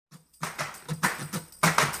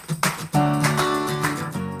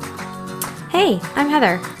Hey, I'm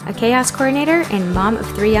Heather, a chaos coordinator and mom of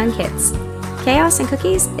 3 young kids. Chaos and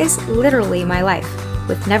cookies is literally my life,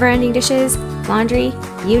 with never-ending dishes, laundry,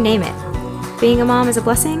 you name it. Being a mom is a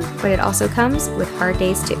blessing, but it also comes with hard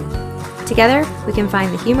days too. Together, we can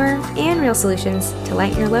find the humor and real solutions to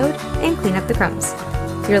lighten your load and clean up the crumbs.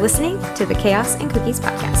 You're listening to the Chaos and Cookies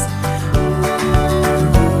podcast.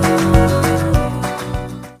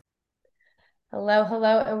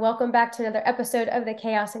 Hello, and welcome back to another episode of the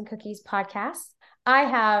Chaos and Cookies podcast. I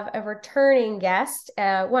have a returning guest,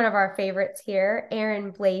 one of our favorites here,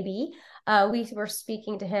 Aaron Blabey. We were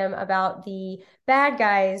speaking to him about the Bad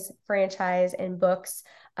Guys franchise and books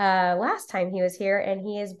last time he was here, and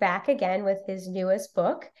he is back again with his newest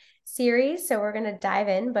book series. So we're going to dive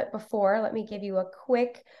in. But before, let me give you a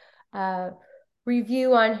quick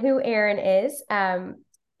review on who Aaron is.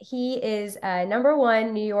 He is a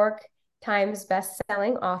 #1 New York Times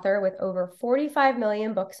best-selling author with over 45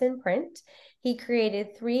 million books in print. He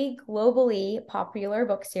created 3 globally popular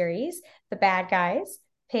book series, The Bad Guys,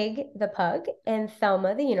 Pig the Pug, and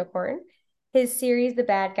Thelma the Unicorn. His series, The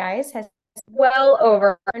Bad Guys, has well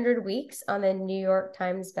over 100 weeks on the New York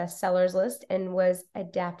Times bestsellers list and was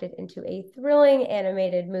adapted into a thrilling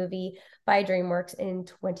animated movie by DreamWorks in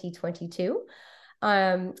 2022,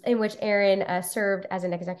 in which Aaron served as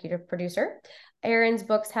an executive producer. Aaron's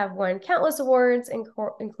books have won countless awards,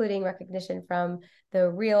 including recognition from the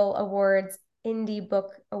Real Awards, Indie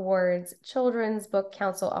Book Awards, Children's Book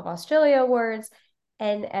Council of Australia Awards,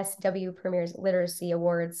 NSW Premier's Literacy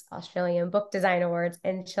Awards, Australian Book Design Awards,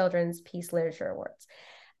 and Children's Peace Literature Awards.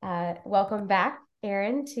 Welcome back,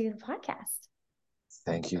 Aaron, to the podcast.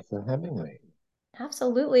 Thank you for having me.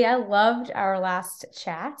 Absolutely. I loved our last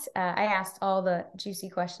chat. I asked all the juicy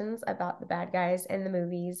questions about the Bad Guys and the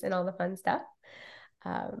movies and all the fun stuff.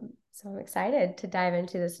 So I'm excited to dive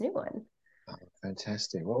into this new one. Oh,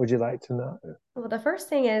 fantastic. What would you like to know? Well, the first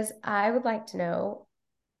thing is I would like to know,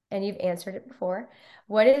 and you've answered it before,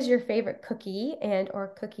 what is your favorite cookie and or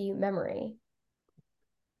cookie memory?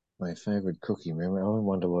 My favorite cookie memory. I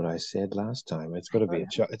wonder what I said last time. It's got to be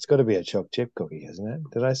it's got to be a choc chip cookie, hasn't it?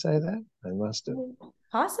 Did I say that? I must have.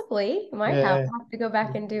 Possibly. Might have. Yeah. We'll have to go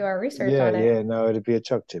back and do our research Yeah, on it. yeah. No, it'd be a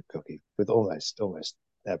choc chip cookie with almost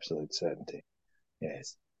absolute certainty.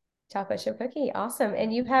 Yes. Chocolate chip cookie. Awesome.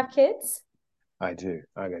 And you have kids? I do.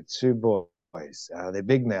 I got 2 boys. They're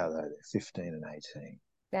big now though. They're 15 and 18.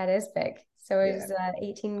 That is big. So Yeah. is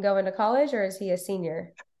 18 going to college or is he a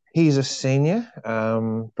senior? He's a senior,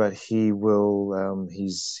 but he will.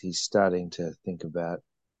 He's starting to think about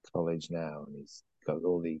college now, and he's got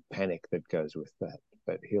all the panic that goes with that.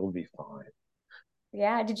 But he'll be fine.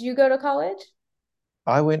 Yeah. Did you go to college?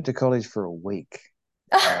 I went to college for a week,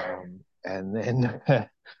 and then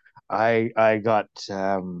I got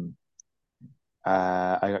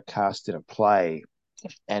cast in a play,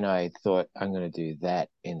 and I thought I'm going to do that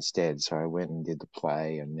instead. So I went and did the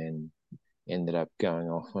play, and then ended up going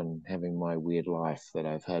off and having my weird life that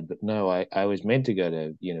I've had. But no, I was meant to go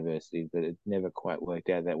to university, but it never quite worked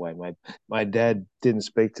out that way. My dad didn't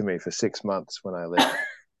speak to me for 6 months when I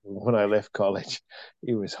left college.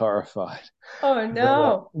 He was horrified. Oh But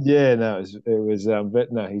no. yeah, no, it was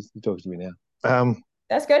but no, he talks to me now.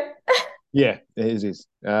 That's good. Yeah, it is.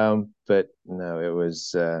 But no, it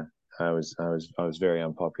was I was very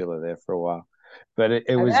unpopular there for a while. But it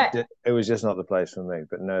I was bet. it was just not the place for me.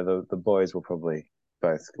 But no, the boys were probably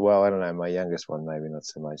both. Well, I don't know. My youngest one maybe not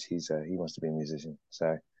so much. He wants to be a musician,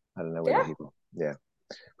 so I don't know whether Yeah. he will. Yeah,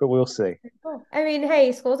 but we'll see. Cool. I mean,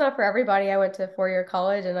 hey, school's not for everybody. I went to 4-year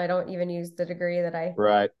college and I don't even use the degree that I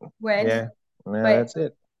Right? went, Yeah. No, but that's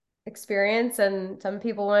it. experience, and some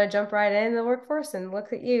people want to jump right in the workforce, and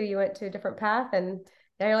look at you. You went to a different path and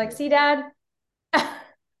now you're like, Yeah, see, Dad.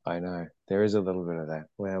 I know. There is a little bit of that.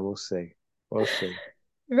 Well, we'll see. We'll see.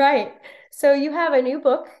 Right. So you have a new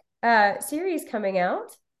book series coming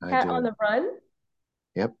out, I Cat on do. the Run.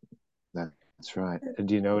 Yep. That's right.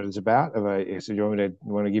 Do you know what it's about? So do you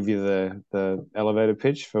want to give you the elevator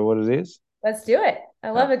pitch for what it is? Let's do it. I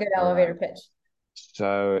love a good All elevator right. pitch.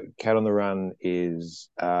 So, Cat on the Run is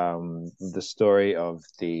the story of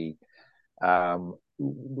the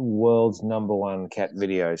world's #1 cat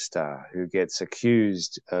video star who gets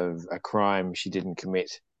accused of a crime she didn't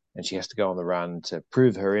commit, and she has to go on the run to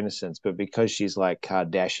prove her innocence. But because she's like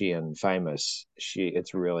Kardashian famous,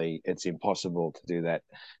 it's impossible to do that.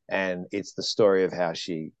 And it's the story of how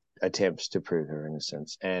she attempts to prove her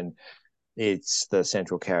innocence. And it's the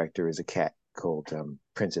central character is a cat called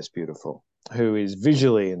Princess Beautiful, who is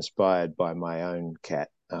visually inspired by my own cat,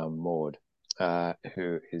 Maud,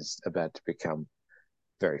 who is about to become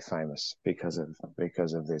very famous because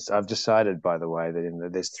of this. I've decided, by the way, that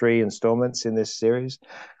there's 3 installments in this series,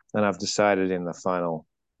 and I've decided in the final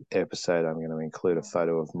episode I'm going to include a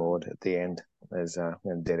photo of Maud at the end as I'm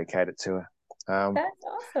going to dedicate it to her. That's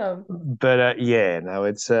awesome. But yeah, no,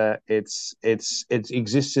 it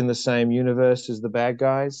exists in the same universe as the bad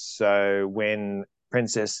guys. So when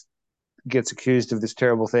Princess gets accused of this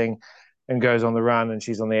terrible thing and goes on the run, and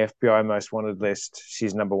she's on the FBI most wanted list,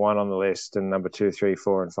 she's number 1 on the list, and number 2, 3,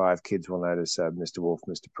 4, and 5 kids will notice Mr. Wolf,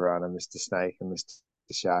 Mr. Piranha, Mr. Snake, and Mr.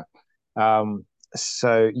 Shark.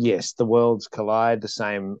 So yes, the worlds collide. The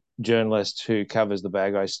same journalist who covers the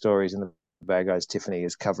bad guys stories in the bad guys, Tiffany,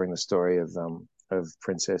 is covering the story of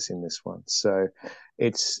Princess in this one. So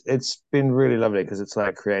it's been really lovely because it's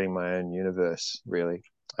like creating my own universe, really,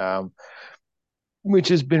 which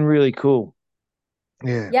has been really cool.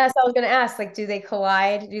 Yeah, Yes, I was going to ask, like, do they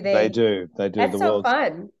collide? Do they they? do. They do. That's so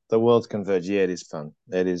fun. The worlds converge. Yeah, it is fun.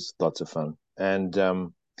 It is lots of fun. And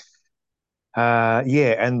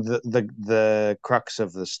yeah, and the crux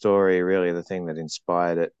of the story, really, the thing that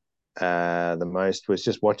inspired it the most was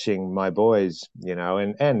just watching my boys,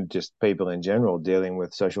 and just people in general dealing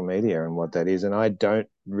with social media and what that is. And I don't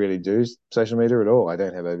really do social media at all. I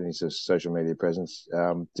don't have any sort of social media presence.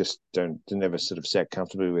 Just don't never sort of sat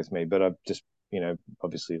comfortably with me. But I've just,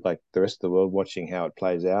 obviously, like the rest of the world, watching how it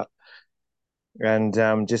plays out, and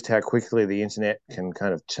just how quickly the internet can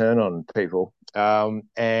kind of turn on people.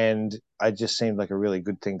 And it just seemed like a really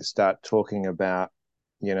good thing to start talking about,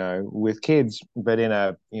 with kids, but in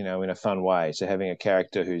a fun way. So having a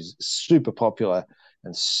character who's super popular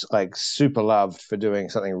and like super loved for doing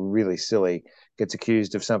something really silly gets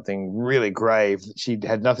accused of something really grave that she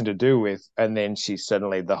had nothing to do with, and then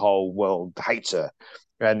suddenly the whole world hates her,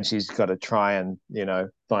 and she's got to try and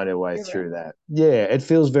find her way You're right. through that. Yeah, it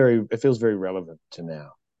feels very relevant to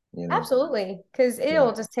now. Absolutely, because Yeah,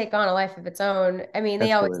 it'll just take on a life of its own. I mean,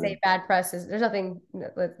 they always absolutely. say bad press is there's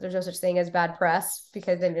no such thing as bad press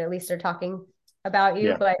because I mean, at least they're talking about you.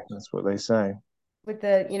 Yeah, But that's what they say. with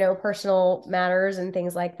the, personal matters and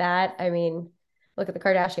things like that, I mean, look at the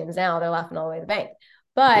Kardashians now, they're laughing all the way to the bank.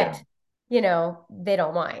 Yeah, But, they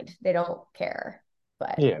don't mind, they don't care.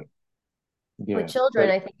 But yeah, with yeah. children,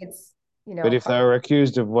 But I think it's, but if hard. they were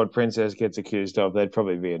accused of what Princess gets accused of, they'd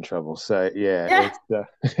probably be in trouble. So yeah, Yeah.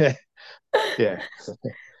 it's yeah,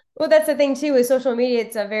 Well, that's the thing too with social media.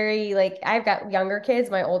 It's a very like I've got younger kids.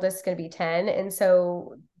 My oldest is going to be 10, and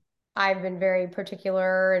so I've been very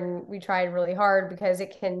particular, and we tried really hard because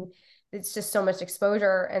it's just so much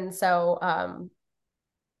exposure, and so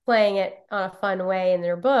playing it on a fun way in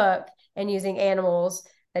their book and using animals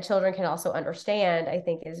that children can also understand, I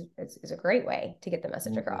think is a great way to get the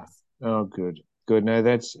message yeah. across. Oh, good, good. No,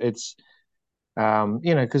 that's it's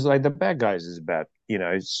because like the bad guys is about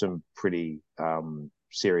some pretty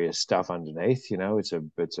serious stuff underneath.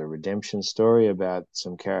 It's a redemption story about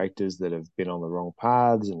some characters that have been on the wrong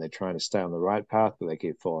paths and they're trying to stay on the right path, but they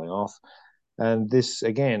keep falling off. And this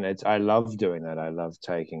again, I love doing that. I love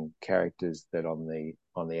taking characters that on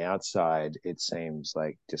the outside it seems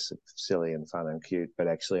like just silly and fun and cute, but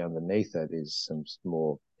actually underneath it is some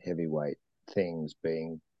more heavyweight things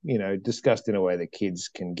being discussed in a way that kids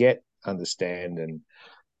can get, understand, and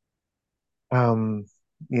um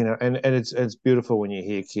and it's beautiful when you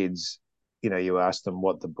hear kids, you ask them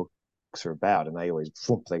what the books are about, and they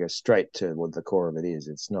go straight to what the core of it is.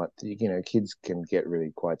 It's not, kids can get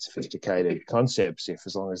really quite sophisticated concepts if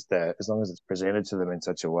as long as it's presented to them in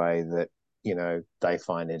such a way that they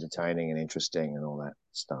find entertaining and interesting and all that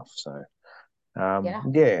stuff. So Yeah.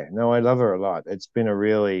 yeah, no, I love her a lot. It's been a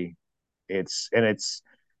really it's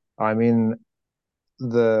I'm in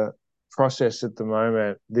the process at the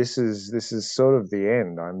moment. This is sort of the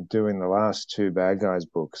end. I'm doing the last 2 Bad Guys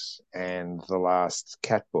books and the last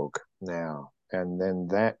Cat book now, and then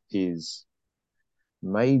that is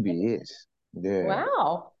maybe it. Yeah,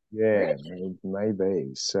 Wow. yeah, Really?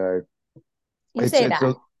 maybe. So You it's say it's that.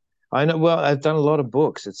 a, I know. Well, I've done a lot of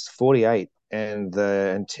books. It's 48, and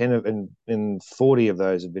 10 of and 40 of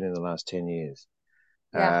those have been in the last 10 years.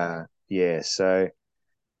 Yeah. Yeah, so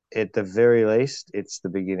at the very least, it's the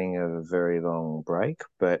beginning of a very long break.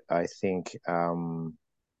 But I think,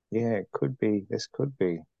 yeah, it could be. This could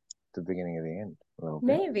be the beginning of the end a little bit.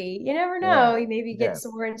 Maybe. You never Yeah, know. You maybe get yeah,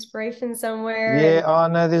 some more inspiration somewhere yeah. and Oh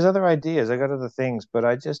no, there's other ideas. I got other things, but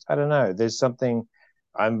I don't know. There's something.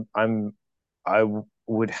 I'm.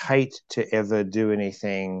 Would hate to ever do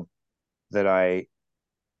anything that I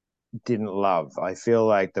didn't love. I feel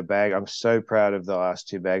like I'm so proud of the last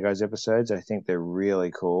 2 Bad Guys episodes. I think they're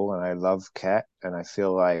really cool, and I love Cat, and I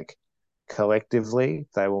feel like collectively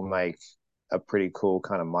they will make a pretty cool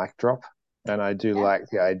kind of mic drop. And I do Yeah. like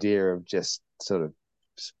the idea of just sort of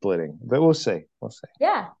splitting, but we'll see. We'll see.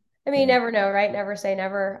 Yeah. I mean, you Yeah. never know, right? Never say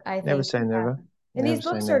never. I Never think, say never. and these Never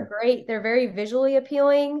say books are never. great. They're very visually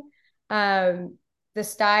appealing. Um, the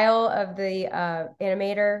style of the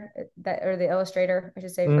animator that or the illustrator, I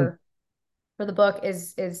should say, Mm, for the book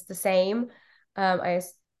is the same. I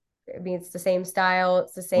mean, it's the same style.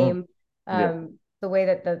 It's the mm. same Yeah. the way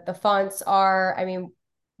that the fonts are. I mean,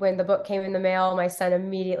 when the book came in the mail, my son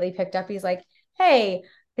immediately picked up. He's like, "Hey,"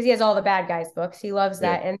 because he has all the bad guys books. He loves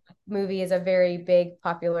Yeah. that, and the movie is a very big,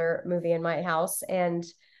 popular movie in my house. And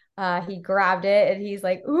he grabbed it, and he's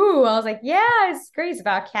like, "Ooh!" I was like, "Yeah, it's great. It's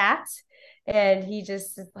about cats." And he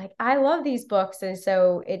just is like, "I love these books," and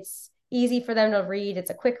so it's easy for them to read. It's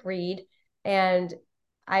a quick read, and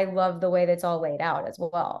I love the way that's all laid out as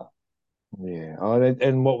well. Yeah. Oh,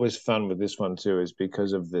 and what was fun with this one too is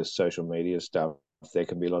because of the social media stuff, there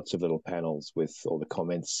can be lots of little panels with all the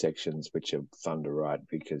comments sections, which are fun to write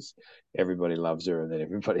because everybody loves her and then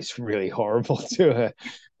everybody's really horrible to her.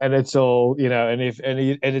 And it's all,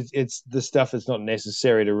 it's the stuff that's not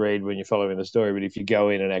necessary to read when you're following the story, but if you go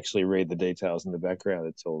in and actually read the details in the background,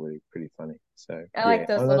 it's all really pretty funny. So I yeah. like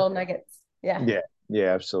those Oh, little nuggets. Yeah. yeah,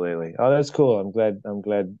 yeah, absolutely. Oh, that's cool. I'm glad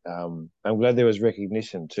there was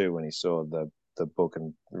recognition too when he saw the book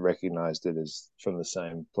and recognized it as from the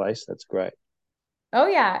same place. That's great. Oh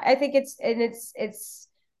yeah, I think it's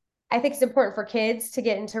I think it's important for kids to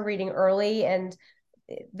get into reading early, and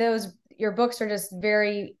those your books are just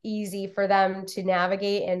very easy for them to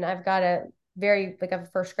navigate. And I've got a very like a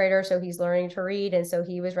first grader, so he's learning to read, and so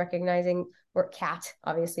he was recognizing or cat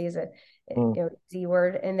obviously is a Mm, Z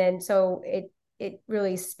word, and then so it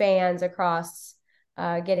really spans across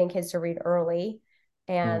getting kids to read early,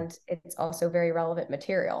 mm, and it's also very relevant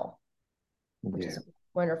material, which yeah. is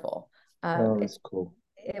wonderful. Oh, It, that's cool.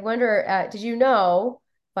 I wonder, did you know,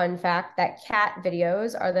 fun fact, that cat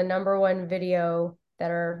videos are the number one video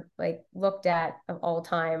that are like looked at of all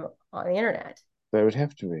time on the internet? They would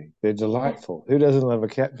have to be. They're delightful. Who doesn't love a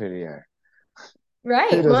cat video? Who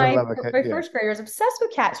Right. doesn't My love a cat? my Yeah. first grader is obsessed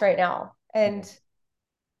with cats right now. And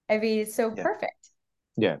I mean, it's so Yeah. perfect.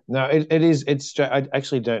 Yeah, no, it is. I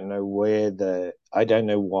actually don't know I don't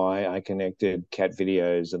know why I connected cat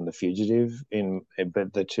videos and The Fugitive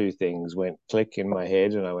but the two things went click in my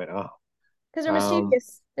head, and I went, oh, Because they're um,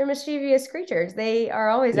 mischievous. They're mischievous creatures. They are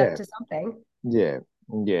always up yeah, to something. yeah,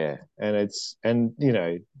 yeah, and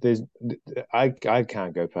I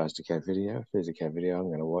can't go past a cat video. If there's a cat video, I'm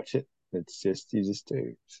going to watch it. It's just you just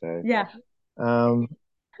do. So, Yeah. um,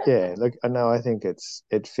 yeah, look, I know. I think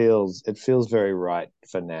it feels very right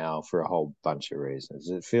for now for a whole bunch of reasons.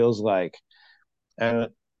 It feels like, and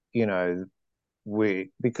you know,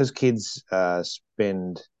 we because kids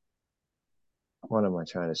spend. What am I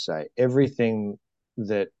trying to say? Everything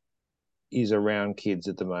that is around kids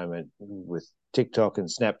at the moment with TikTok and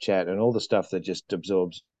Snapchat and all the stuff that just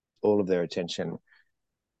absorbs all of their attention.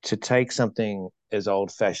 To take something as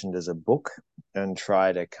old fashioned as a book and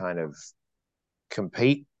try to kind of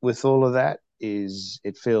compete with all of that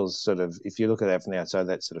it feels sort of, if you look at that from the outside,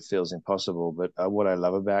 that sort of feels impossible. But what I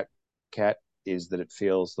love about Cat is that it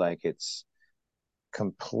feels like it's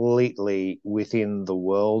completely within the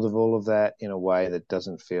world of all of that in a way that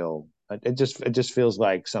doesn't feel, it just feels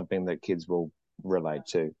like something that kids will relate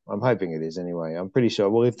to. I'm hoping it is anyway. I'm pretty sure.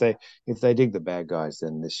 Well, if they dig the bad guys,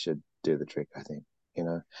 then this should do the trick, I think, you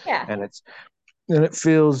know. Yeah. And it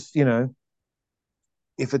feels,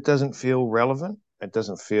 if it doesn't feel relevant, it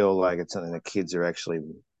doesn't feel like it's something that kids are actually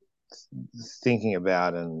thinking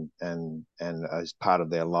about and as part of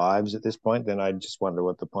their lives at this point, then I just wonder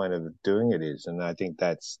what the point of doing it is. And I think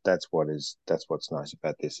that's what's nice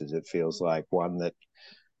about this is it feels like one that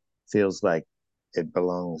feels like it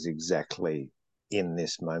belongs exactly in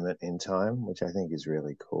this moment in time, which I think is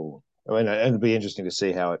really cool. I mean, it'd be interesting to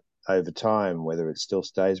see how it over time whether it still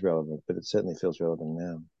stays relevant, but it certainly feels relevant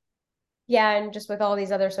now. Yeah, and just with all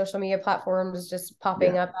these other social media platforms just Yeah,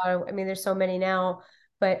 popping up. I mean, there's so many now,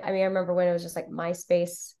 but I mean, I remember when it was just like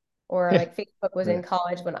MySpace or yeah, like Facebook was yeah, in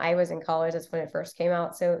college when I was in college. That's when it first came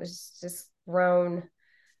out. So it was just grown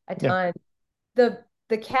a yeah. ton.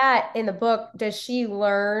 The cat in the book, does she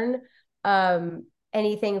learn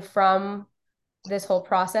anything from this whole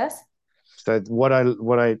process? So what I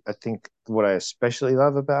think what I especially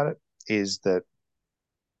love about it is that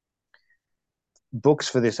books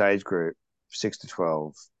for this age group, 6 to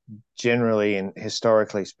 12, generally and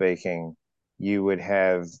historically speaking, you would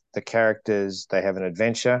have the characters, they have an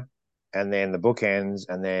adventure, and then the book ends,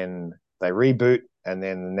 and then they reboot, and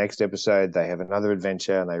then the next episode they have another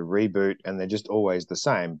adventure and they reboot, and they're just always the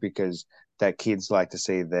same because that kids like to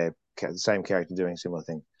see the same character doing similar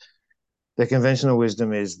things. the conventional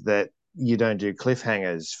wisdom is that you don't do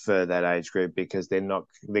cliffhangers for that age group because they're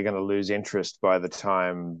going to lose interest by the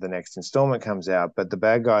time the next installment comes out. But the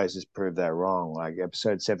bad guys has proved that wrong. Like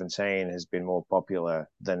episode 17 has been more popular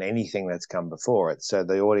than anything that's come before it. So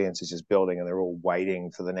the audience is just building and they're all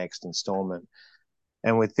waiting for the next installment.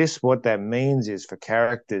 And with this, what that means is for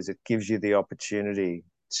characters, it gives you the opportunity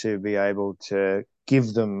to be able to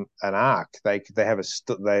give them an arc. They have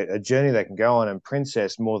a journey they can go on. And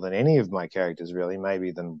Princess, more than any of my characters, really,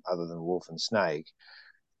 maybe than other than Wolf and Snake,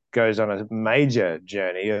 goes on a major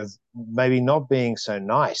journey of maybe not being so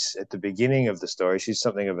nice at the beginning of the story. She's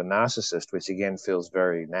something of a narcissist, which again feels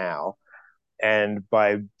very now. And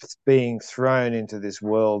by being thrown into this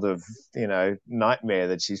world of nightmare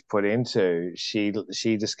that she's put into, she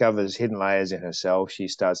discovers hidden layers in herself. She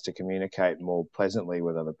starts to communicate more pleasantly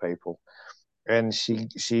with other people, and she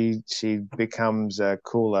becomes a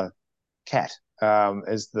cooler cat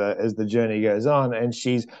as the journey goes on. And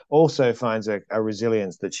she's also finds a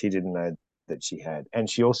resilience that she didn't know that she had. And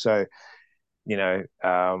she also, you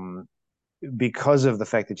know, because of the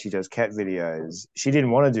fact that she does cat videos, she didn't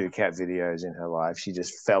want to do cat videos in her life. She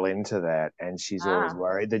just fell into that. And she's always Ah,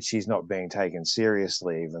 worried that she's not being taken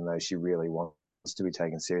seriously, even though she really wants to be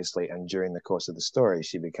taken seriously. And during the course of the story,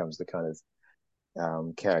 she becomes the kind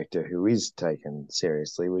of character who is taken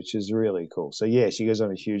seriously, which is really cool. So, yeah, she goes on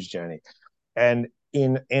a huge journey. And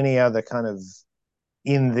in any other kind of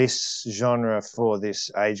in this genre for this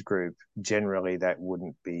age group, generally that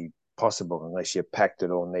wouldn't be possible unless you packed it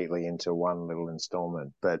all neatly into one little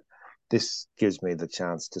installment. But this gives me the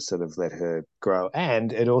chance to sort of let her grow.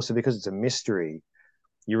 And it also, because it's a mystery,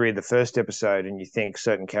 you read the first episode and you think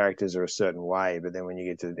certain characters are a certain way, but then when you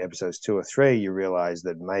get to episodes 2 or 3, you realize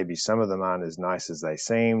that maybe some of them aren't as nice as they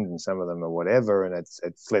seemed, and some of them are whatever, and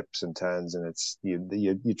it flips and turns, and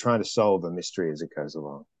you're trying to solve a mystery as it goes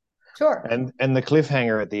along. sure. And the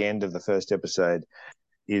cliffhanger at the end of the first episode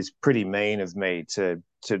is pretty mean of me to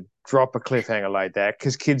drop a cliffhanger like that,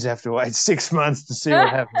 because kids have to wait 6 months to see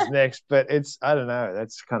what happens next. But it's, I don't know,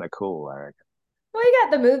 that's kind of cool, I reckon. Well, you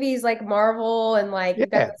got the movies like Marvel and like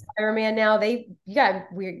you've got Yeah, the Spider-Man now. You got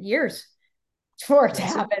weird years for it to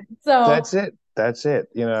that's it. happen. So That's it. That's it.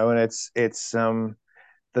 And it's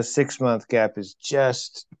the 6 month gap is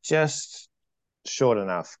just short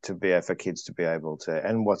enough to be for kids to be able to.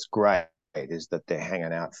 And what's great is that they're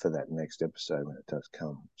hanging out for that next episode when it does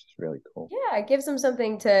come, which is really cool. yeah, it gives them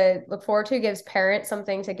something to look forward to, gives parents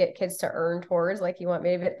something to get kids to earn towards. Like you want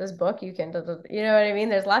me to get this book, you can, you know what I mean?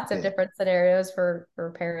 There's lots of Yeah. different scenarios for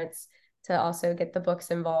parents to also get the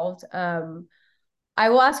books involved. I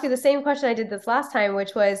will ask you the same question I did this last time,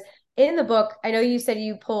 which was in the book. I know you said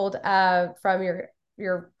you pulled from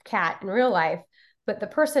your cat in real life, but the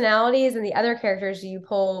personalities and the other characters you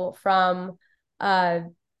pull from uh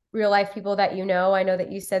real life people that you know. I know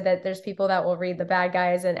that you said that there's people that will read the bad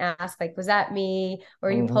guys and ask, like, was that me?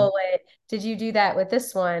 Or you Mm-hmm. pull it. Did you do that with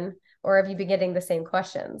this one? Or have you been getting the same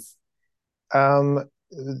questions? Um,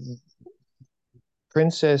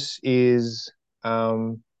 Princess is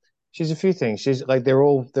she's a few things. She's like they're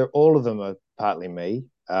all of them are partly me.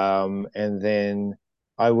 And then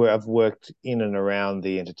I've worked in and around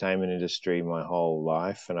the entertainment industry my whole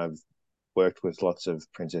life, and I've worked with lots of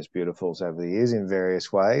Princess Beautifuls over the years in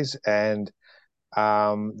various ways. And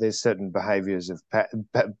there's certain behaviors of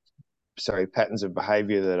patterns of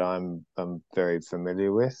behavior that I'm very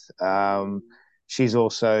familiar with. She's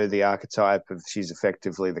also the archetype of, she's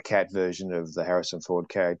effectively the cat version of the Harrison Ford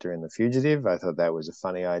character in The Fugitive. I thought that was a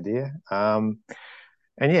funny idea. And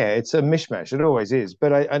yeah, it's a mishmash. It always is.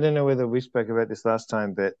 But I don't know whether we spoke about this last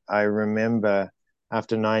time, but I remember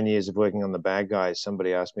after 9 years of working on the bad guys,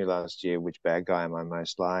 somebody asked me last year, which bad guy am I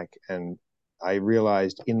most like? And I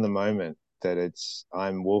realized in the moment that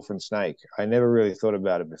I'm Wolf and Snake. I never really thought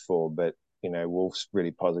about it before, but Wolf's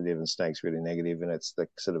really positive and Snake's really negative, and it's the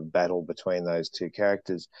sort of battle between those two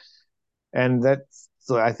characters. And that's,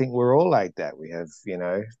 so I think we're all like that. We have,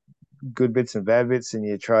 good bits and bad bits, and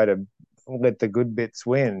you try to let the good bits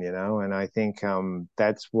win, And I think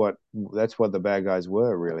that's what the bad guys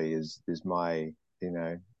were, really, is my,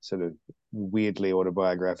 sort of weirdly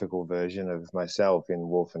autobiographical version of myself in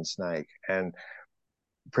Wolf and Snake. And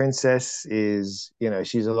Princess is,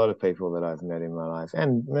 she's a lot of people that I've met in my life,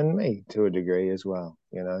 and me to a degree as well,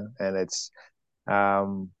 And it's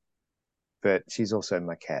um but she's also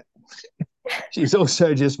my cat. She's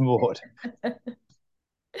also just Maud.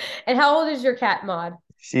 And how old is your cat, Maud?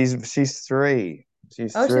 She's three.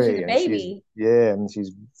 She's Oh, so she's a three, and baby.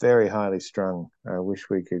 she's very highly strung. I wish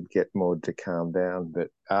we could get Maud to calm down, but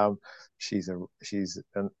I love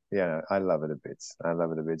it a bit. I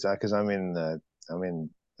love it a bit because I'm in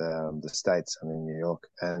the States. I'm in New York,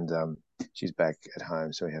 and she's back at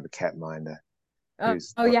home. So we have a cat minder Oh,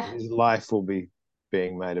 oh yeah. whose life will be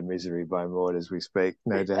being made a misery by Maud as we speak,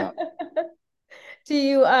 no doubt. Do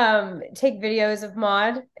you take videos of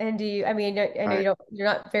Maud? And do you, I mean, I know I you're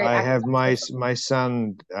not very I active have on social. my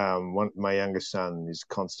son, my youngest son is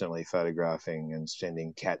constantly photographing and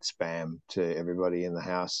sending cat spam to everybody in the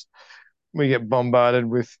house. We get bombarded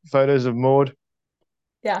with photos of Maud.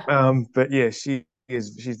 Yeah. But yeah, she's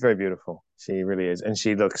very beautiful. She really is, and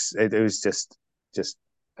she looks. It was just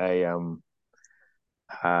a um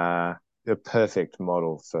uh a perfect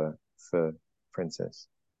model for Princess.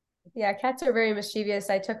 Yeah, cats are very mischievous.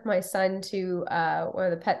 I took my son to one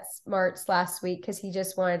of the pet marts last week because he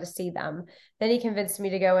just wanted to see them. Then he convinced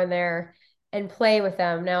me to go in there and play with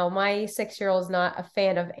them. Now, my 6-year-old is not a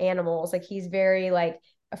fan of animals. Like he's very like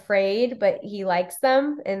afraid, but he likes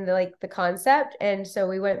them and like the concept. And so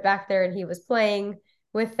we went back there and he was playing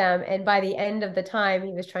with them. And by the end of the time,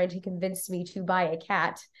 he was trying to convince me to buy a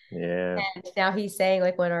cat. Yeah, And now he's saying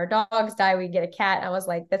like when our dogs die, we get a cat. And I was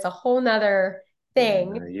like, that's a whole nother yeah.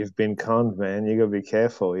 thing. No, you've been conned, man. You gotta be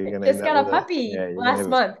careful. You're I gonna end just up got with a a yeah. puppy You're gonna last have.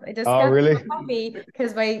 month. I just Oh, got really? a puppy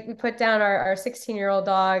because we put down our 16-year-old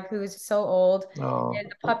dog who's so old. Oh,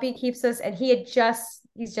 And the puppy keeps us, and he's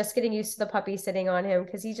just getting used to the puppy sitting on him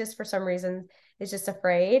because he just for some reason is just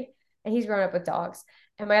afraid. And he's grown up with dogs.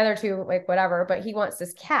 And my other two, like whatever, but he wants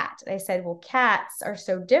this cat. And I said, well, cats are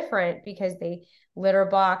so different because they litter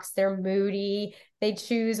box, they're moody, they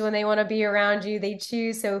choose when they want to be around you, they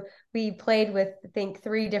choose. So we played with, I think,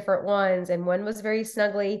 3 different ones, and one was very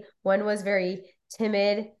snuggly, one was very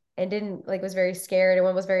timid and didn't like was very scared, and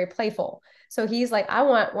one was very playful. So he's like, I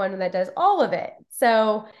want one that does all of it.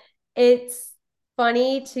 So it's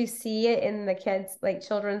funny to see it in the kids, like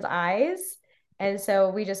children's eyes. And so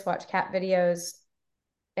we just watch cat videos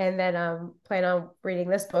and then plan on reading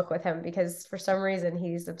this book with him because for some reason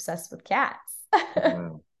he's obsessed with cats.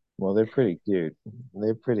 wow. Well, they're pretty cute.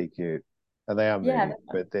 They're pretty cute. They are Yeah. moody,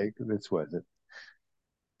 but it's worth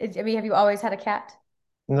it. I mean, have you always had a cat?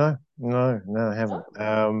 No, no, no, I haven't.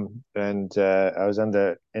 Oh. And I was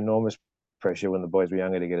under enormous pressure when the boys were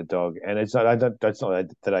younger to get a dog. And it's not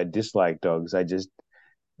that I dislike dogs.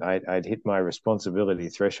 I'd hit my responsibility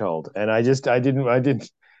threshold, and I didn't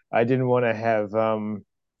want to have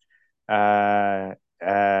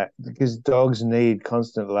uh because dogs need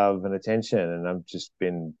constant love and attention, and I've just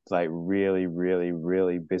been like really, really,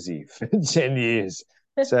 really busy for 10 years.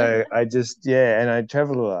 So I just yeah, and I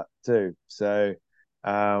travel a lot too. So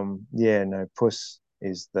yeah, no, Puss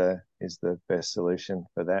is the best solution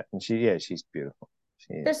for that. And she's beautiful.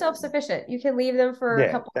 She They're is. self-sufficient. You can leave them for a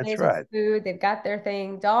Yeah, couple of that's days with right. food. They've got their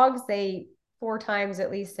thing. Dogs, they 4 times at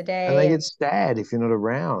least a And they day. And get sad if you're not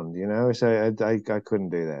around, you know. So I couldn't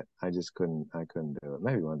do that. I couldn't do it.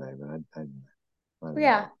 Maybe one day, but I don't know.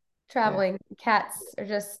 yeah, Yeah. traveling cats are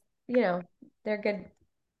just, they're good.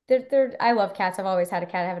 They're I love cats. I've always had a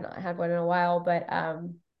cat. I haven't had one in a while, but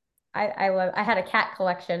I had a cat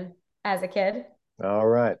collection as a kid. In All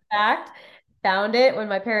right. fact, found it when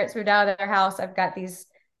my parents moved out of their house. I've got these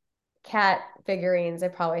cat figurines. I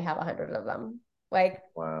probably have 100 of them. Like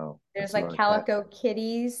Wow. there's That's a like lot of cats. Calico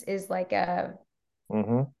Kitties is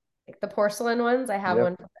Mm-hmm. like the porcelain ones. I have Yep.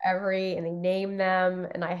 one for every, and they name them,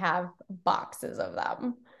 and I have boxes of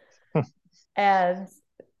them. And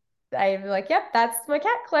I'm like, yep, that's my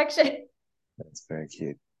cat collection. That's very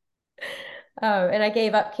cute. And I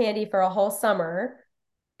gave up candy for a whole summer.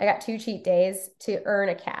 I got 2 cheat days to earn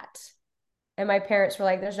a cat. And my parents were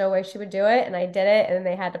like, there's no way she would do it. And I did it. And then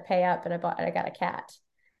they had to pay up and I got a cat.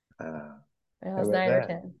 Uh, And I how was about 9 or that?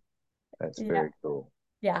 10. That's Yeah. very cool.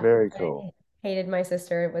 Yeah. Very I cool. hated my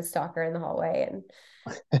sister, would stalk her in the hallway. And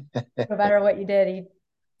no matter what you did, he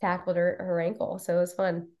tackled her ankle. So it was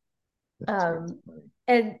fun. That's really Um,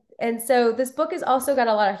 funny. and so this book has also got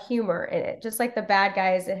a lot of humor in it. Just like the bad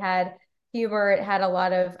guys, it had humor. It had a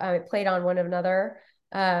lot of it played on one another.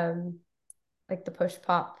 Um, like the push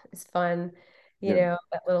pop is fun, Yeah.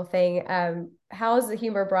 that little thing. How is the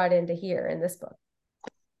humor brought into here in this book?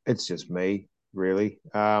 It's just me, really.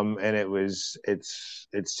 And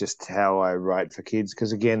it's just how I write for kids.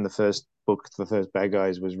 Because again, the first Bad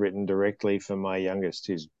Guys, was written directly for my youngest,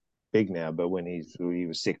 who's big now, but when he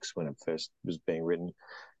was 6 when it first was being written,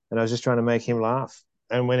 and I was just trying to make him laugh.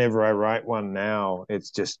 And whenever I write one now,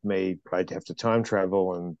 it's just me. I'd have to time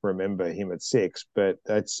travel and remember him at 6, but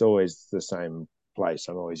it's always the same place.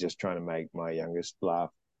 I'm always just trying to make my youngest laugh.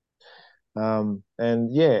 And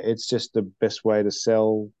yeah, it's just the best way to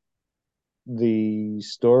sell the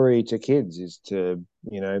story to kids is to,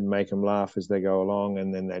 make them laugh as they go along,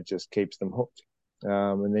 and then that just keeps them hooked.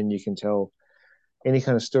 And then you can tell any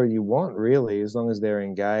kind of story you want, really, as long as they're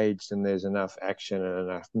engaged and there's enough action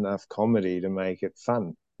and enough comedy to make it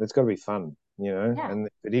fun. It's got to be fun, Yeah, And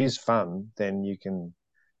if it is fun, then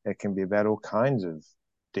it can be about all kinds of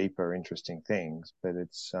deeper, interesting things. But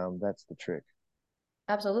it's that's the trick.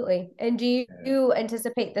 absolutely. And do Yeah. you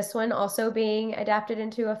anticipate this one also being adapted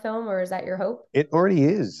into a film, or is that your hope? It already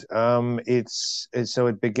is. It's so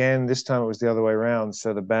it began this time. It was the other way around.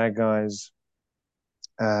 So the Bad Guys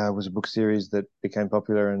was a book series that became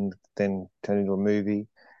popular and then turned into a movie.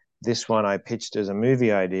 This one I pitched as a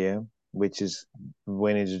movie idea, which is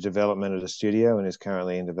went into development at a studio and is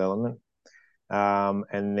currently in development.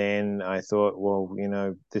 And then I thought, well,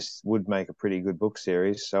 this would make a pretty good book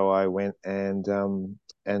series. So I went and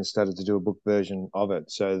started to do a book version of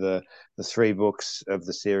it. So the three books of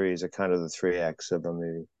the series are kind of the three acts of a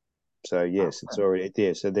movie. So yes, it's Awesome. already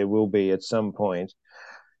there. So there will be at some point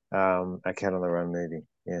a Cat on the Run movie.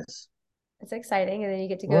 Yes. It's exciting. And then you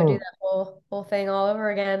get to go do Mm. that whole thing all over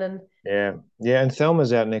again. And Yeah, yeah, and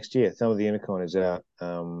Thelma's out next year. Thelma the Unicorn is out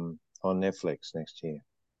on Netflix next year.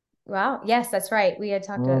 wow, yes, that's right. We had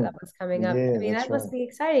talked about that Mm. one's coming up. I Yeah, mean, that's that must right. be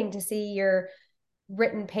exciting to see your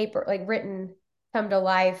written paper, like written come to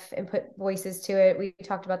life and put voices to it. We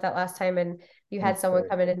talked about that last time, and you had That's someone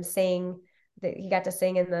great. come in and sing that he got to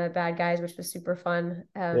sing in the Bad Guys, which was super fun.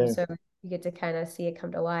 Yeah, So you get to kind of see it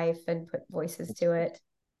come to life and put voices it's to it.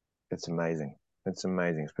 it's amazing. It's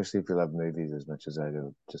amazing, especially if you love movies as much as I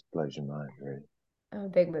do. It just blows your mind, really. I'm a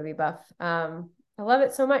big movie buff. I love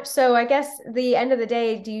it so much. So I guess the end of the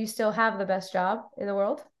day, do you still have the best job in the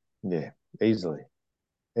world? Yeah, easily,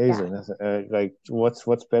 Yeah. easily. Nothing like what's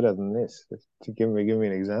better than this? To give me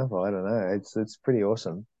an example. I don't know. It's pretty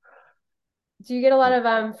awesome. Do you get a lot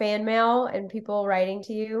of fan mail and people writing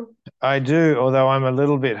to you? I do, although I'm a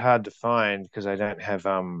little bit hard to find because I don't have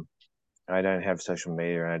social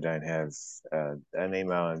media and I don't have an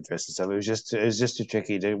email address and stuff. It was just too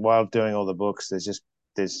tricky to, while doing all the books. There's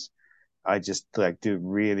I just like do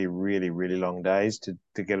really really long days to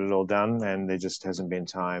get it all done, and there just hasn't been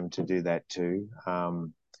time to do that too.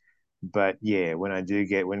 But yeah,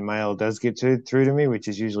 when mail does get through to me, which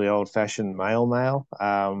is usually old fashioned mail,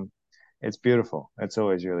 it's beautiful. It's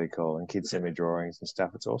always really cool, and kids send me drawings and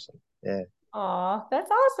stuff. It's awesome. Yeah, Aw,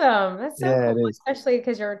 that's awesome. That's so yeah, cool, it is. especially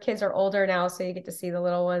because your kids are older now, so you get to see the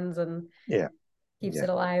little ones and Yeah, keeps yeah, it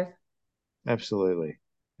alive. absolutely,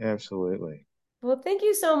 absolutely. Well, thank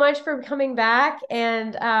you so much for coming back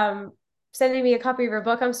and sending me a copy of your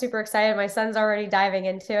book. I'm super excited. My son's already diving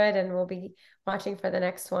into it, and we'll be watching for the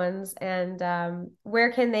next ones. And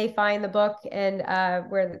where can they find the book? And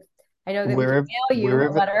where I know that we can mail you a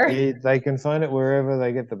letter. Yeah, they can find it wherever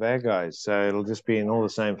they get the Bad Guys. So it'll just be in all the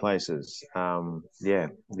same places. Yeah,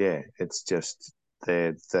 yeah. It's just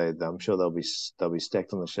I'm sure they'll be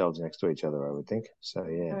stacked on the shelves next to each other. I would think. So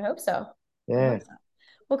yeah, I hope so. I yeah. hope so.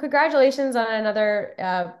 Well, congratulations on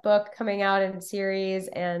another book coming out in series,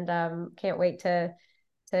 and can't wait to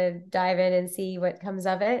dive in and see what comes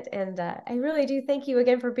of it. And I really do thank you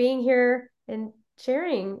again for being here and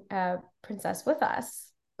sharing Princess with us.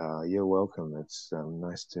 You're welcome. It's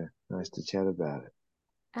nice to chat about it.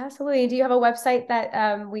 Absolutely. Do you have a website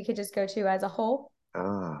that we could just go to as a whole?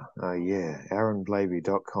 Yeah.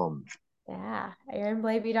 AaronBlabey.com. Yeah,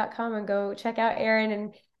 aaronblabey.com and go check out Aaron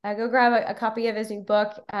and go grab a copy of his new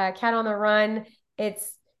book, Cat on the Run.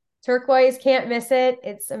 It's turquoise, can't miss it.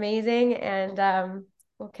 It's amazing. And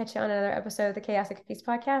we'll catch you on another episode of the Chaos and Cookies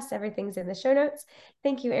podcast. Everything's in the show notes.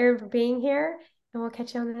 Thank you, Aaron, for being here. And we'll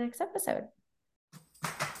catch you on the next episode.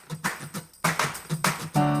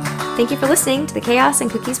 Thank you for listening to the Chaos and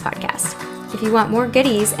Cookies podcast. If you want more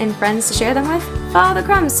goodies and friends to share them with, follow the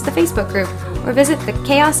crumbs to the Facebook group or visit the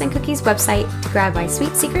Chaos and Cookies website to grab my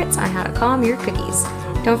sweet secrets on how to calm your cookies.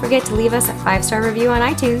 Don't forget to leave us a 5-star review on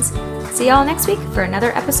iTunes. See y'all next week for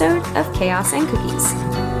another episode of Chaos and Cookies.